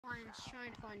It's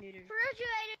trying to find neuter.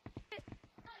 Refrigerator.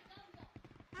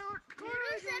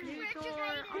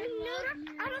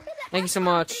 Thank you so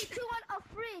much.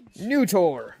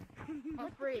 Neutor. A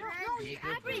fridge. I'm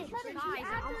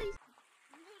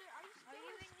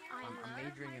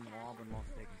majoring in law, but I'm also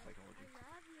taking psychology.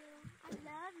 I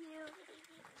love you.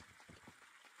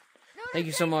 Thank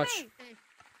you so much.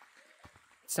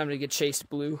 It's time to get chased,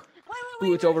 Blue.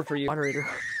 Blue, it's over for you. Moderator.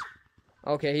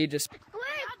 Okay, he just...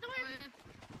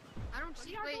 I don't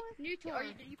see. Wait, neutor. Are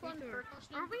you on the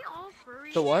Are we all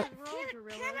furry? The what? Can I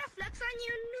flex on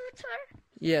you, neuter?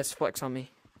 Yes, flex on me.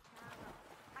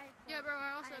 Yeah, bro,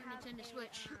 I also have a Nintendo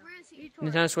Switch. Where is he?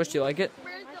 Nintendo Switch, do you like it?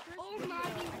 Where's the old lobby?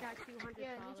 I got 200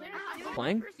 followers.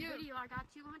 Playing? Dude, I got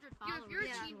 200 followers. Yo, if you're a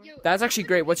cheat, yo, That's actually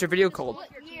great. What's your video called? What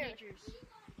year?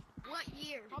 What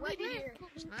year? What year?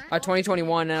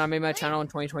 2021, and I made my channel in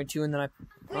 2022, and then I...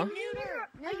 Huh? Are you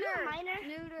a minor?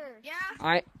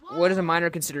 Yeah. What is a minor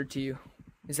considered to you?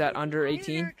 Is that under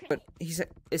 18? But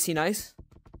is he nice?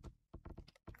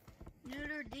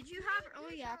 Neuter, did you have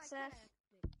early access?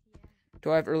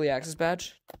 Do I have early access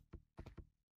badge?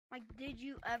 Like, did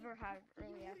you ever have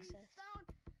early access?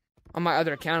 On my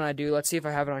other account, I do. Let's see if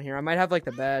I have it on here. I might have, like,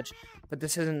 the badge, but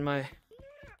this isn't my...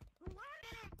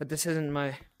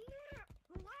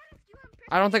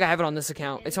 I don't think I have it on this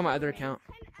account. It's on my other account.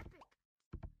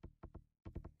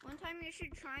 One time you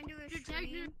should try and do a Tag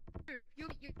stream. neuter. You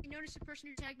notice the person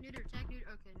who tagged neuter. Tag neuter.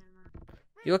 Okay, never mind.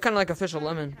 You look kind of like Official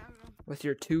Lemon with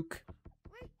your toque.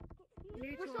 Neutor,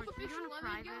 you want a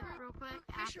private real quick?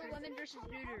 Official Lemon versus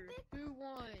neuter. Who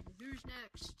won? Who's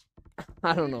next?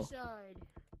 I don't know. Decide.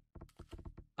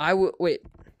 I will... Wait.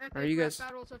 Epic Are you rap guys...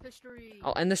 battles of history.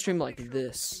 I'll end the stream like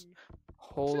this.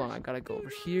 Hold on, I gotta go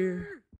over here.